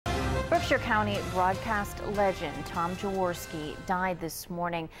Berkshire County broadcast legend Tom Jaworski died this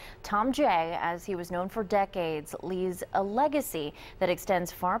morning. Tom J., as he was known for decades, leaves a legacy that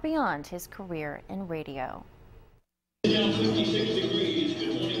extends far beyond his career in radio. Now 56 degrees.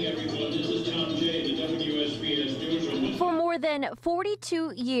 Good morning, everyone. This is Tom J., the WSBS Newsroom. For more than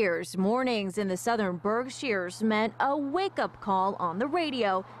 42 years, mornings in the southern Berkshires meant a wake-up call on the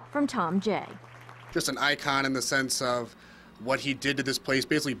radio from Tom J. Just an icon in the sense of what he did to this place,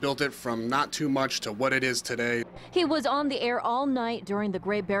 basically built it from not too much to what it is today. He was on the air all night during the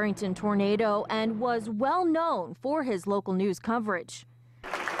Great Barrington tornado and was well known for his local news coverage.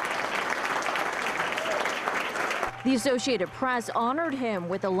 The Associated Press honored him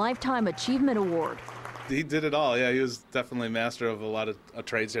with a Lifetime Achievement Award. He did it all. Yeah, he was definitely master of a lot of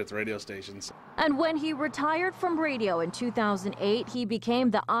trades here at the radio stations. And when he retired from radio in 2008, he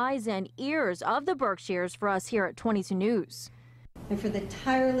became the eyes and ears of the Berkshires for us here at 22 News. And for the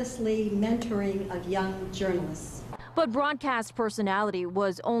tirelessly mentoring of young journalists. But broadcast personality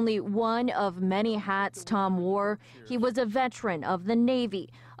was only one of many hats Tom wore. He was a veteran of the Navy,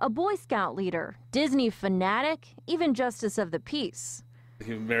 a Boy Scout leader, Disney fanatic, even Justice of the Peace.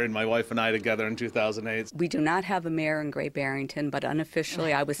 He married my wife and I together in 2008. We do not have a mayor in Great Barrington, but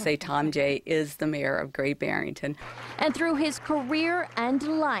unofficially I would say Tom J. is the mayor of Great Barrington. And through his career and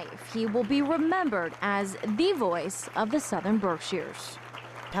life, he will be remembered as the voice of the Southern Berkshires.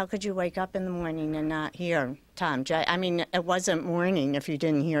 How could you wake up in the morning and not hear Tom J? I mean, it wasn't morning if you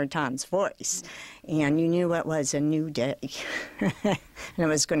didn't hear Tom's voice. And you knew it was a new day. And it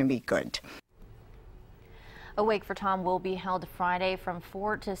was going to be good. A wake for Tom will be held Friday from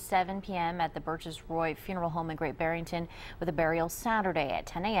 4 to 7 p.m. at the Birches Roy Funeral Home in Great Barrington, with a burial Saturday at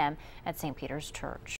 10 a.m. at St. Peter's Church.